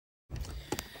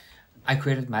I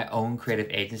created my own creative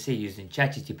agency using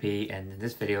ChatGPT, and in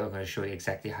this video I'm going to show you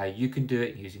exactly how you can do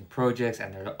it using projects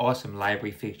and their awesome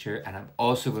library feature. And I'm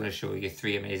also going to show you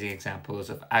 3 amazing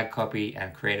examples of ad copy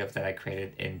and creative that I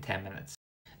created in 10 minutes.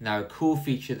 Now, a cool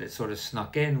feature that sort of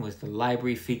snuck in was the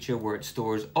library feature where it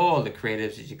stores all the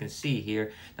creatives, as you can see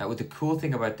here. Now, what the cool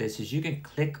thing about this is you can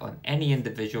click on any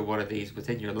individual one of these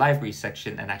within your library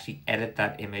section and actually edit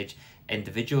that image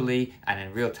individually and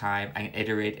in real time and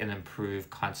iterate and improve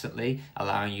constantly,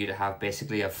 allowing you to have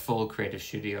basically a full creative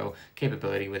studio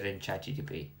capability within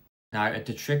ChatGPT. Now,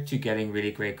 the trick to getting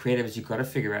really great creative is you've got to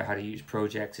figure out how to use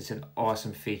projects. It's an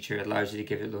awesome feature. It allows you to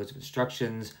give it loads of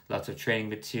instructions, lots of training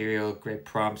material, great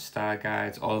prompts, style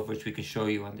guides, all of which we can show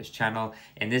you on this channel.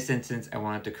 In this instance, I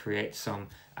wanted to create some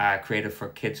creative for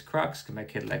kids Crocs, because my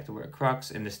kid liked to wear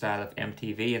Crocs in the style of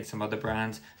MTV and some other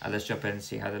brands. Let's jump in and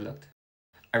see how they looked.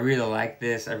 I really like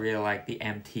this. I really like the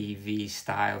MTV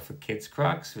style for kids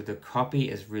Crocs. The copy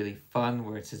is really fun,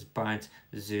 where it says bounce,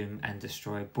 zoom, and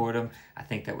destroy boredom. I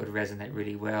think that would resonate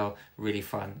really well. Really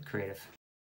fun, creative.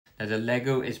 Now the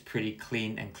Lego is pretty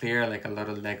clean and clear, like a lot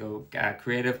of Lego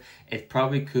creative. It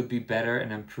probably could be better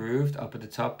and improved up at the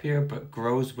top here, but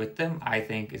grows with them, I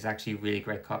think, is actually really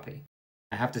great copy.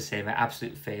 I have to say my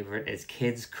absolute favorite is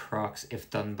Kids Crocs if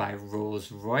done by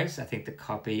Rolls Royce. I think the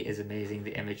copy is amazing,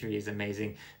 the imagery is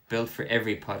amazing. Built for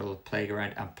every puddle,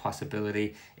 playground and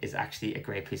possibility is actually a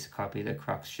great piece of copy that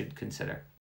Crocs should consider.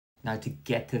 Now, to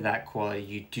get to that quality,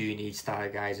 you do need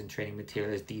style guides and training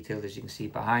materials detailed, as you can see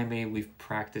behind me. We've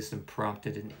practiced and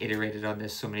prompted and iterated on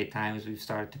this so many times, we've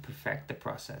started to perfect the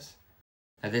process.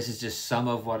 Now, this is just some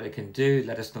of what it can do.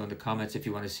 Let us know in the comments if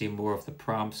you want to see more of the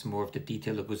prompts, more of the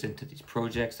detail that goes into these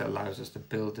projects that allows us to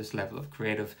build this level of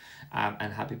creative,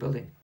 and happy building.